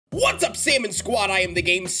What's up, Salmon Squad? I am the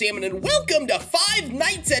Game Salmon, and welcome to Five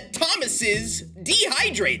Nights at Thomas's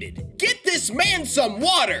Dehydrated. Get this man some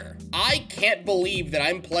water! I can't believe that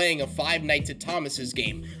I'm playing a Five Nights at Thomas's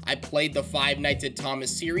game. I played the Five Nights at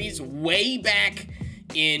Thomas series way back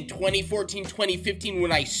in 2014, 2015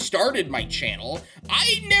 when I started my channel.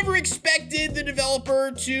 I never expected the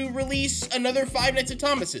developer to release another Five Nights at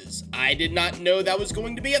Thomas's. I did not know that was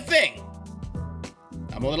going to be a thing.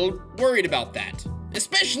 I'm a little worried about that.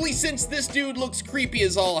 Especially since this dude looks creepy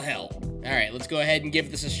as all hell. All right, let's go ahead and give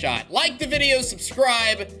this a shot. Like the video,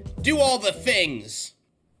 subscribe, do all the things.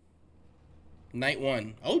 Night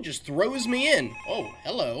one. Oh, just throws me in. Oh,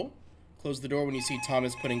 hello. Close the door when you see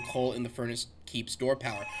Thomas putting coal in the furnace keeps door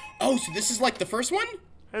power. Oh, so this is like the first one?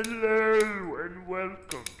 Hello and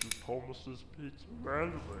welcome to Thomas's Pizza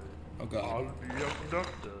Railway. Oh god. I'll be your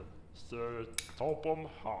conductor, Sir Top'em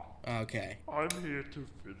Hot. Okay. I'm here to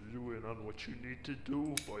fill you in on what you need to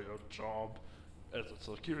do for your job as a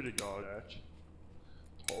security guard at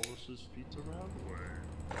Thomas's Pizza Railway.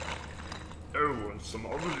 Oh, and some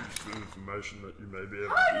other useful information that you may be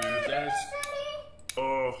able to use as...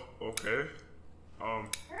 Oh, okay. Hurry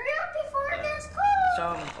up before it gets cold!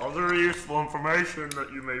 Some other useful information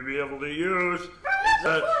that you may be able to use is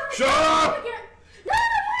that... Shut up! No,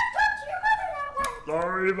 don't talk to your mother that way!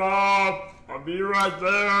 Sorry, Bob. I'll be right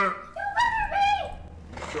there. You better be!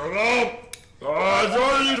 Shut up! It's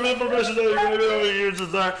all useful information that you may be able to use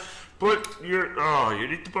is that... But you're... Oh, you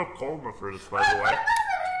need to put coal in the furnace, by the way.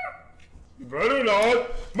 You better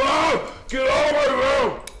not! Mom! Get out of my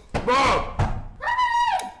room! Mom!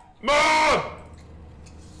 Mom!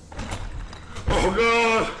 Oh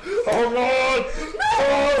god! Oh god!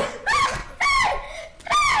 Oh!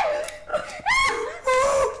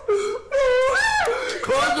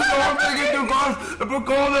 Close the door, make it too close, and put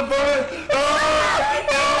coal in the furnace!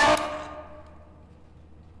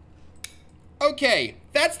 Okay,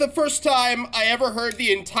 that's the first time I ever heard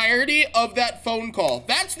the entirety of that phone call.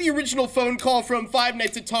 That's the original phone call from Five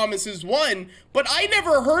Nights at Thomas's 1, but I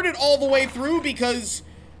never heard it all the way through because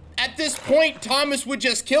at this point, Thomas would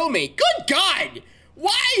just kill me. Good God!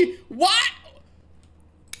 Why? What?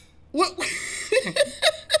 What?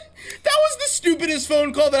 That was the stupidest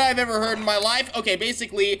phone call that I've ever heard in my life. Okay,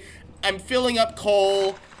 basically, I'm filling up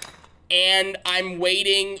coal, and I'm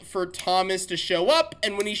waiting for Thomas to show up,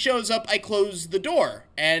 and when he shows up, I close the door.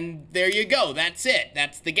 And there you go. That's it.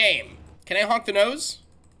 That's the game. Can I honk the nose?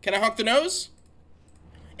 Can I honk the nose?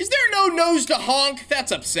 Is there no nose to honk?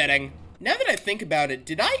 That's upsetting. Now that I think about it,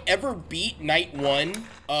 did I ever beat night one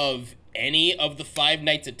of any of the Five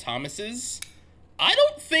Nights at Thomas's? I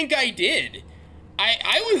don't think I did.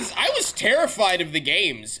 I was terrified of the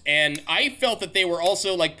games, and I felt that they were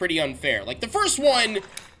also, like, pretty unfair. Like, the first one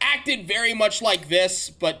acted very much like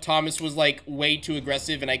this, but Thomas was, like, way too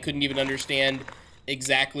aggressive, and I couldn't even understand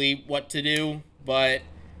exactly what to do. But,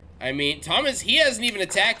 I mean, Thomas, he hasn't even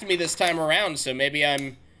attacked me this time around, so maybe I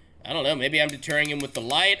don't know, maybe I'm deterring him with the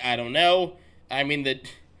light, I don't know. I mean,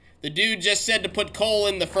 the dude just said to put coal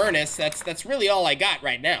in the furnace. That's really all I got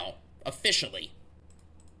right now, officially.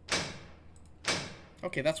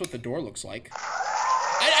 Okay, that's what the door looks like.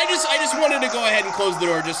 I just wanted to go ahead and close the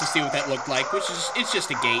door just to see what that looked like, it's just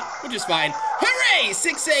a gate, which is fine. Hooray!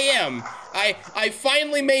 6 a.m. I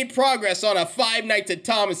finally made progress on a Five Nights at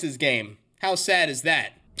Thomas's game. How sad is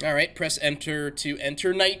that? All right, press enter to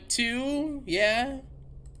enter night 2, yeah.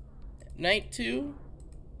 Night 2?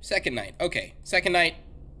 Second night. Okay. Second night.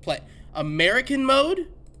 Play. American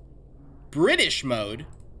mode? British mode?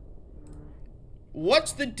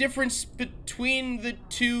 What's the difference between the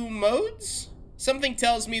two modes? Something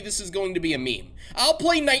tells me this is going to be a meme. I'll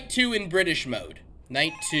play night 2 in British mode.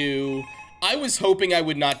 Night 2. I was hoping I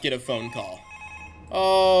would not get a phone call.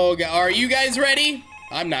 Oh, God. Are you guys ready?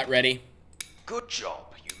 I'm not ready. Good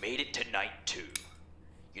job. You made it to night 2.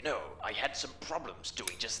 You know, I had some problems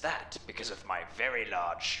doing just that because of my very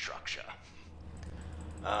large structure.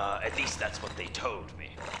 At least that's what they told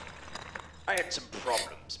me. I had some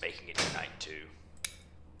problems making it to night 2.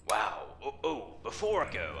 Wow. Oh, before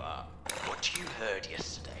I go, what you heard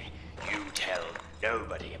yesterday, you tell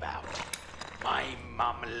nobody about. My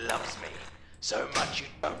mom loves me so much you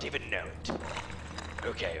don't even know it.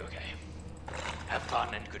 Okay. Have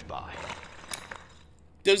fun and goodbye.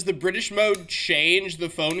 Does the British mode change the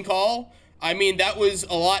phone call? I mean, that was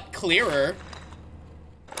a lot clearer.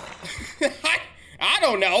 I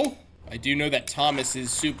don't know. I do know that Thomas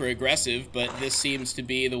is super aggressive, but this seems to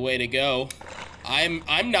be the way to go.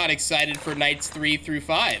 I'm not excited for nights 3 through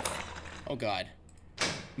 5. Oh god.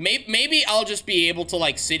 Maybe I'll just be able to,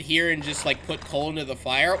 like, sit here and just, like, put coal into the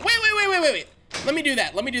fire. Wait. Let me do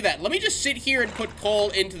that. Let me do that. Let me just sit here and put coal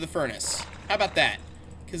into the furnace. How about that?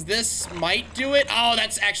 Because this might do it. Oh,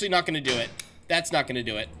 that's actually not going to do it. That's not going to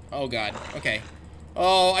do it. Oh, God. Okay.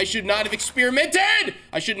 Oh, I should not have experimented!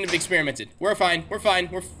 I shouldn't have experimented. We're fine. We're fine.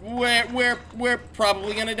 We're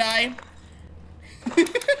probably going to die.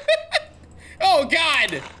 Oh,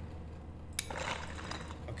 God!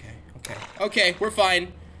 Okay, we're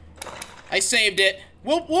fine. I saved it.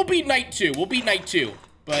 We'll beat night 2. We'll beat night 2.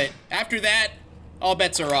 But after that, all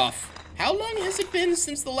bets are off. How long has it been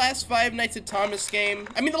since the last Five Nights at Thomas game?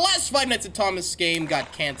 I mean, the last Five Nights at Thomas game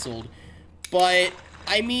got canceled. But,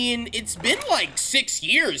 I mean, it's been like 6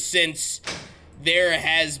 years since there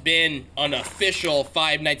has been an official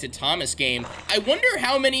Five Nights at Thomas game. I wonder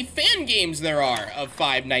how many fan games there are of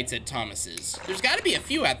Five Nights at Thomas's. There's got to be a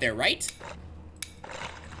few out there, right?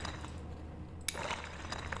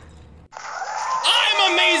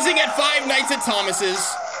 I'm amazing at Five Nights at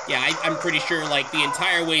Thomas's. Yeah, I'm pretty sure, like, the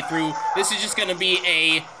entire way through, this is just gonna be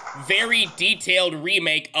a very detailed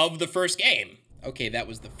remake of the first game. Okay, that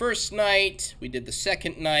was the first night, we did the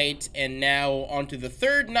second night, and now on to the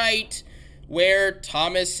third night, where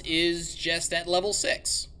Thomas is just at level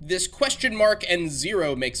 6. This question mark and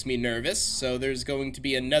 0 makes me nervous, so there's going to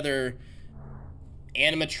be another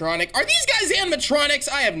animatronic. Are these guys animatronics?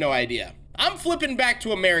 I have no idea. I'm flipping back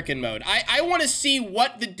to American mode. I want to see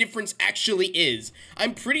what the difference actually is.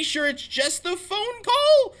 I'm pretty sure it's just the phone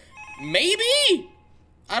call? Maybe?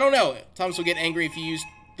 I don't know. Thomas will get angry if you use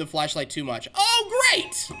the flashlight too much. Oh,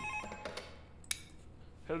 great!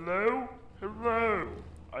 Hello? Hello?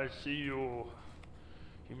 I see you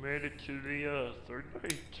made it to the third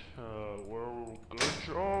night. Well, good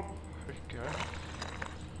job, I guess.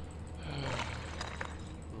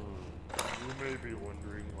 You may be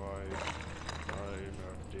wondering why I'm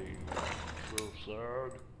acting so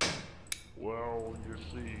sad. Well, you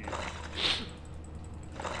see,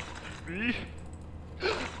 me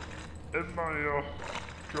and my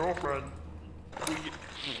girlfriend, we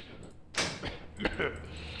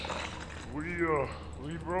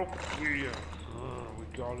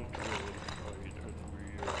got into a fight and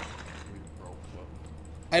we broke up.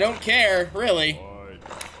 I don't care, really.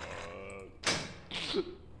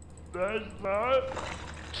 That's not.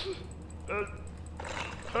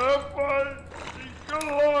 Have fun. Good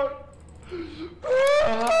luck.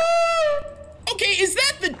 Okay, is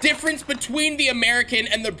that the difference between the American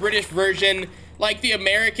and the British version? Like, the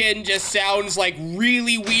American just sounds, like,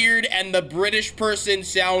 really weird, and the British person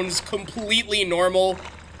sounds completely normal?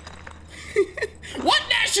 What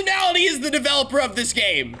nationality is the developer of this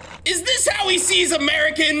game? Is this how he sees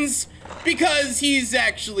Americans? Because he's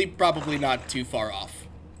actually probably not too far off.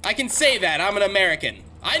 I can say that, I'm an American.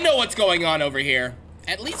 I know what's going on over here.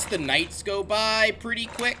 At least the nights go by pretty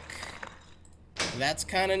quick. That's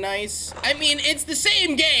kind of nice. I mean, it's the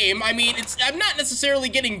same game. I mean, I'm not necessarily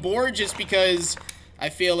getting bored just because I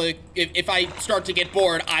feel like if I start to get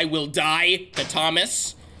bored, I will die to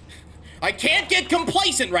Thomas. I can't get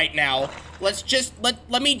complacent right now. Let's just,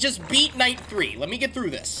 let me just beat night 3. Let me get through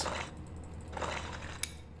this.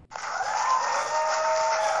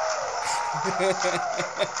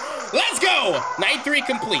 Let's go! Night 3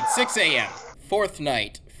 complete, 6 a.m. 4th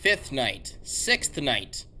night, 5th night, 6th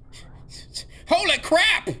night. Holy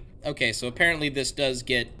crap! Okay, so apparently this does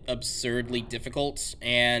get absurdly difficult,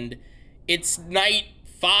 and it's night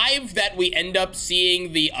 5 that we end up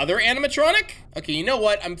seeing the other animatronic? Okay, you know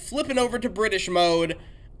what? I'm flipping over to British mode.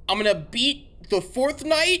 I'm gonna beat the 4th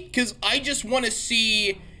night, because I just want to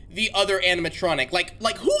see the other animatronic.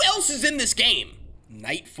 Like, who else is in this game?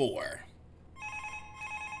 Night 4.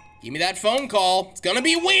 Give me that phone call. It's gonna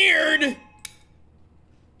be weird.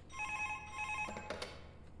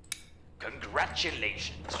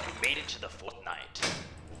 Congratulations, you made it to the 4th night.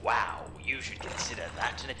 Wow, you should consider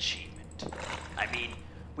that an achievement. I mean,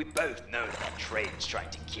 we both know that Train's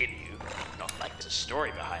trying to kill you. Not like there's a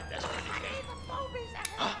story behind that or anything.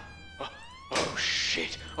 Oh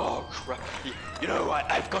shit, oh crap. You know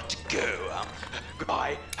what, I've got to go.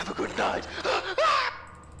 Goodbye, have a good night.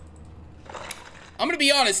 I'm gonna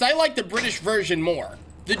be honest, I like the British version more.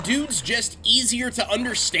 The dude's just easier to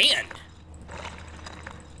understand.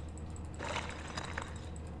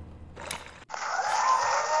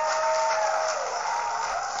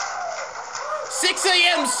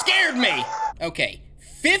 Scared me. Okay,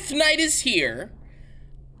 5th night is here.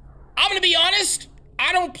 I'm gonna be honest,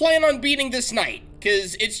 I don't plan on beating this night,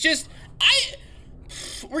 because it's just,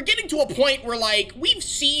 we're getting to a point where, like, we've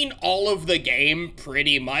seen all of the game,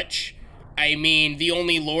 pretty much. I mean, the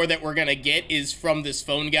only lore that we're gonna get is from this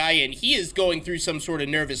phone guy, and he is going through some sort of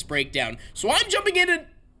nervous breakdown. So I'm jumping into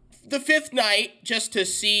the 5th night just to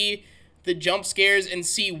see the jump scares and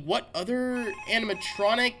see what other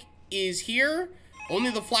animatronic is here. Only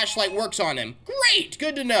the flashlight works on him. Great,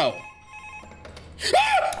 good to know.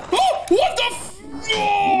 Ah! Oh, what the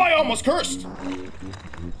oh, I almost cursed.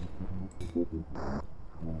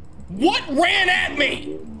 What ran at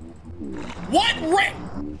me? What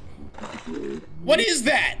ran? What is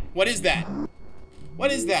that? What is that?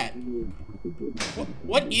 What is that?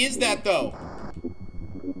 What is that, though?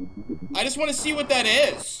 I just want to see what that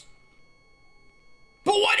is.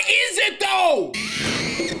 But what is it, though?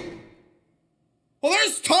 Well,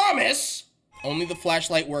 there's Thomas. Only the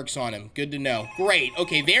flashlight works on him. Good to know. Great.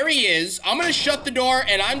 Okay, there he is. I'm gonna shut the door,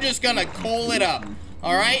 and I'm just gonna coal it up.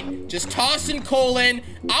 All right? Just tossing coal in.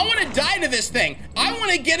 I want to die to this thing. I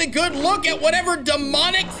want to get a good look at whatever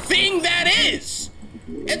demonic thing that is.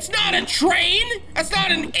 It's not a train. That's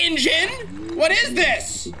not an engine. What is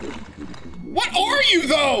this? What are you,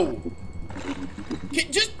 though?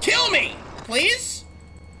 Just kill me, please?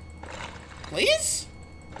 Please?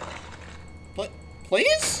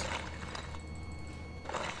 Please?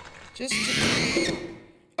 Just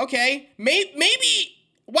okay. Maybe.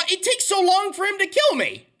 What? It takes so long for him to kill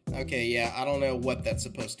me. Okay, yeah, I don't know what that's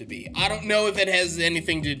supposed to be. I don't know if it has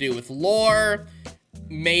anything to do with lore.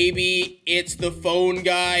 Maybe it's the phone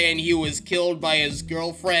guy and he was killed by his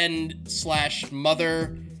girlfriend /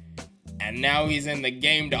 mother. And now he's in the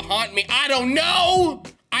game to haunt me. I don't know.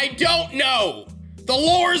 I don't know. The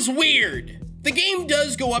lore's weird. The game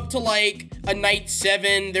does go up to like a night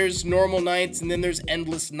 7. There's normal nights and then there's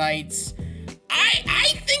endless nights.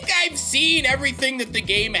 I think I've seen everything that the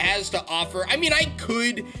game has to offer. I mean, I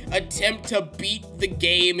could attempt to beat the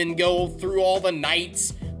game and go through all the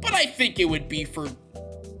nights, but I think it would be for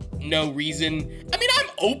no reason. I mean, I'm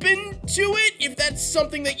open to it if that's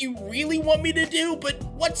something that you really want me to do, but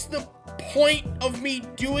what's the point of me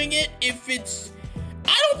doing it if it's...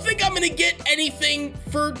 I don't think I'm gonna get anything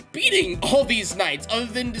for beating all these nights other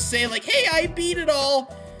than to say like, hey, I beat it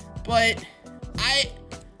all, but I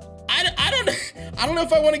don't know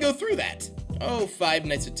if I want to go through that. Oh, Five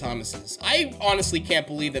Nights at Thomas's. I honestly can't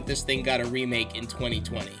believe that this thing got a remake in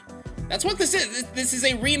 2020. That's what this is. This is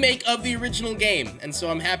a remake of the original game, and so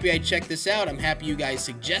I'm happy I checked this out. I'm happy you guys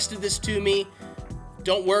suggested this to me.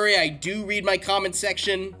 Don't worry, I do read my comment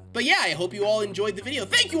section. But yeah, I hope you all enjoyed the video.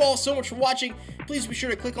 Thank you all so much for watching. Please be sure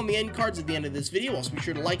to click on the end cards at the end of this video. Also be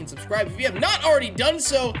sure to like and subscribe if you have not already done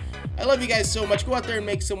so. I love you guys so much. Go out there and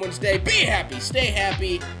make someone's day. Be happy, stay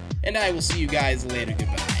happy, and I will see you guys later.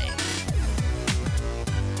 Goodbye.